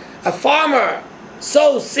words, a farmer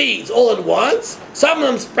sows seeds all at once. Some of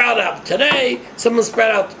them sprout out today, some of them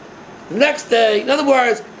sprout out the next day. In other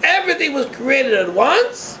words, everything was created at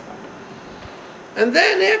once, and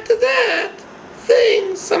then after that,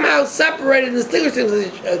 things somehow separated and distinguished things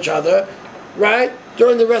from each other, right?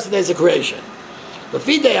 During the rest of the days of creation. The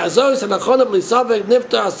fidei azos and achona b'lisavik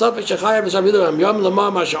niftar asafik shechayah v'shavidu am yom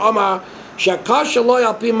lamar masha'amar shakasha loy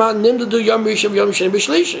al pima nimdadu yom rishon yom sheni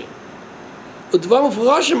b'shlishi. Udvam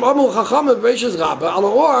ufurashim amu chacham b'reishis rabba ala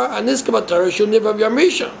or aniska b'torah shu nivra b'yom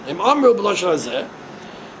rishon. Im amru b'lashon hazeh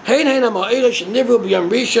hein ha'ma'ira shu nivra b'yom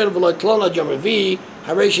rishon v'lo tlon ad yom revi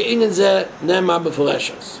harei she'inin zeh nema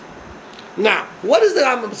b'fureshos. Now, what is the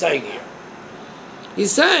Rambam saying here?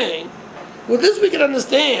 He's saying, with this we can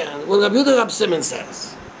understand what Rabbi Yehuda Rab Simon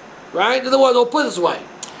says, right? In other words, I'll put it this way: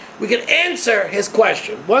 we can answer his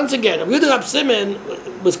question once again. Rabbi Yehuda Rab Simon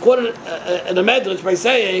was quoted in a medrash by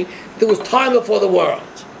saying there was time before the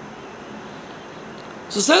world.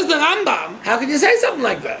 So says the Rambam, how could you say something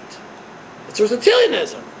like that? It's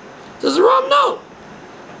Aristotelianism. Says the Rambam, no.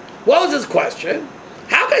 What was his question?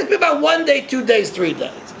 How can it be about 1 day, 2 days, 3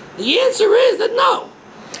 days? The answer is that no.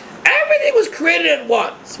 Everything was created at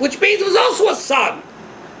once, which means there was also a sun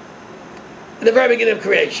in the very beginning of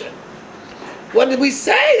creation. When did we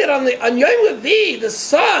say that on Yom Revi, the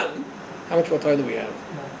sun, how much more time do we have?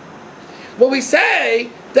 When we say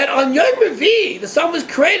that on Yom Revi, the sun was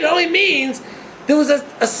created, it only means there was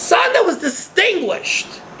a sun that was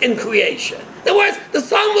distinguished in creation. In other words, the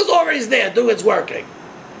sun was always there doing its working.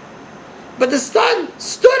 But the sun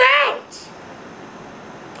stood out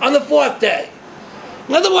on the fourth day.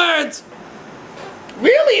 In other words,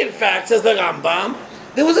 really, in fact, says the Rambam,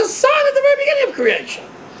 there was a sun at the very beginning of creation.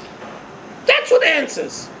 That's what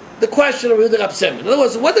answers the question of Yehuda Rab Simon. In other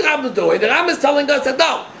words, what the Rambam is doing, the Rambam is telling us that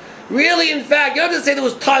no, really, in fact, you don't have to say there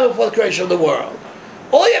was time before the creation of the world.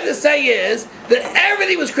 All you have to say is that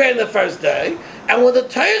everything was created on the first day, and when the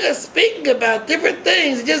Torah is speaking about different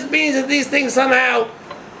things, it just means that these things somehow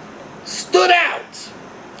stood out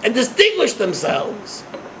and distinguished themselves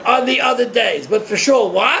on the other days. But for sure,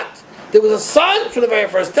 what? There was a sun for the very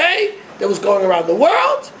first day that was going around the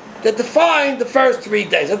world that defined the first 3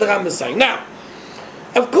 days. That's what the Rambam is saying. Now,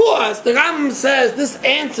 of course, the Rambam says this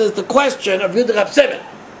answers the question of Yehuda Rab Simon.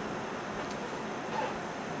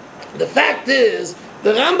 The fact is,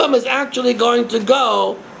 the Rambam is actually going to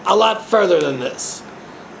go a lot further than this.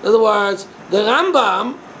 In other words, the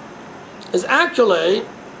Rambam is actually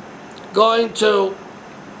going to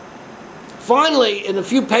finally, in a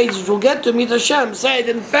few pages we'll get to, Mit Hashem, say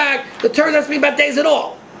that in fact the Torah doesn't speak about days at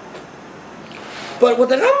all. But what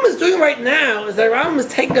the Rambam is doing right now is the Rambam is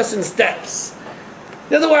taking us in steps.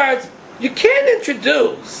 In other words, you can't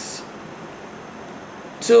introduce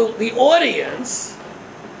to the audience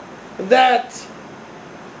that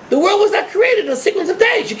the world was not created in a sequence of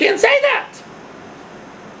days. You can't say that.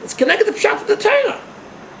 It's connected to Pshat of the Torah.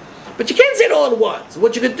 But you can't say it all at once.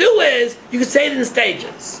 What you could do is, you could say it in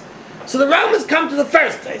stages. So the Rambam has come to the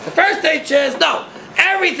first stage. The first stage says, no,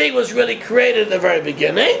 everything was really created in the very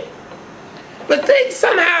beginning, but things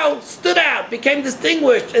somehow stood out, became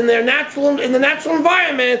distinguished in the natural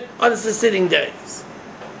environment on the succeeding days.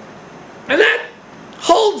 And that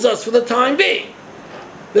holds us for the time being.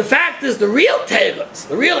 The fact is, the real telos,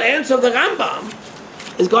 the real answer of the Rambam,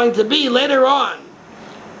 is going to be later on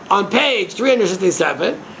page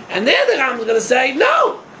 367, and there the Rambam is going to say,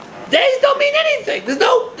 no, days don't mean anything. Things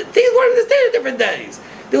weren't understood at different days.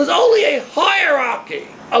 There was only a hierarchy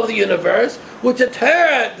of the universe, which the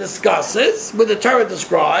Torah discusses, which the Torah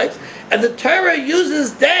describes, and the Torah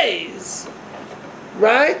uses days,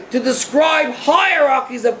 right, to describe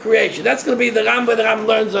hierarchies of creation. That's going to be the Rambam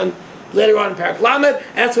learns on later on in Parak Lamed, and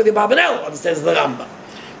that's what the Abarbanel understands the Rambam.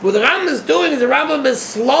 What the Rambam is doing is the Rambam is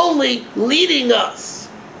slowly leading us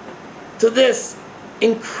to this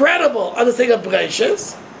incredible understanding of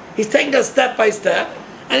Bereshis. He's taking us step by step,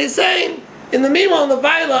 and he's saying, in the meanwhile, in the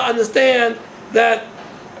Vaila, understand that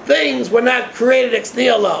things were not created ex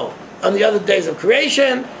nihilo on the other days of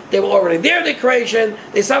creation. They were already there in the creation.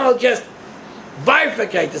 They somehow just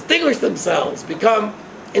bifurcate, distinguish themselves, become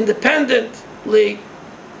independently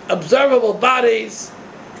observable bodies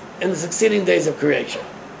in the succeeding days of creation.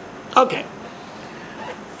 Okay.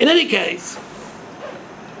 In any case,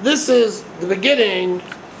 this is the beginning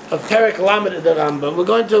of Perek Lamed in the Rambam. We're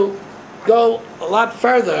going to go a lot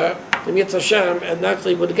further in Yitz Hashem, and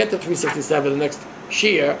actually we'll get to 367 the next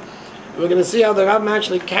Shir. We're going to see how the Rambam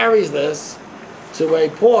actually carries this to a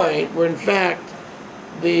point where, in fact,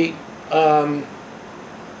 the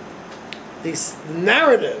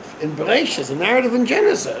narrative in Bereshis, the narrative in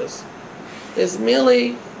Genesis, is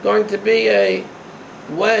merely going to be a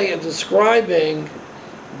way of describing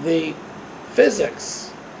the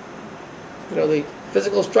physics, the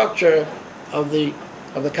physical structure of the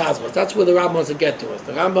cosmos. That's where the Rambam wants to get to us.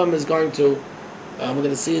 The Rambam is going to, we're going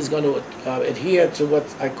to see, is going to adhere to what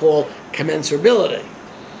I call commensurability.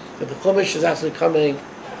 That the Chumash is actually coming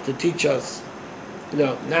to teach us,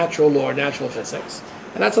 natural law, natural physics.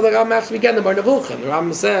 And that's how the Rambam actually began the Nevuchim. The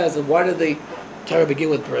Rambam says, and why did the Torah begin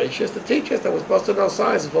with Bereshis? To teach us that we're supposed to know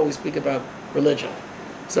science before we speak about religion.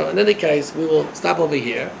 So in any case, we will stop over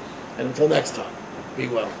here, and until next time, be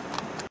well.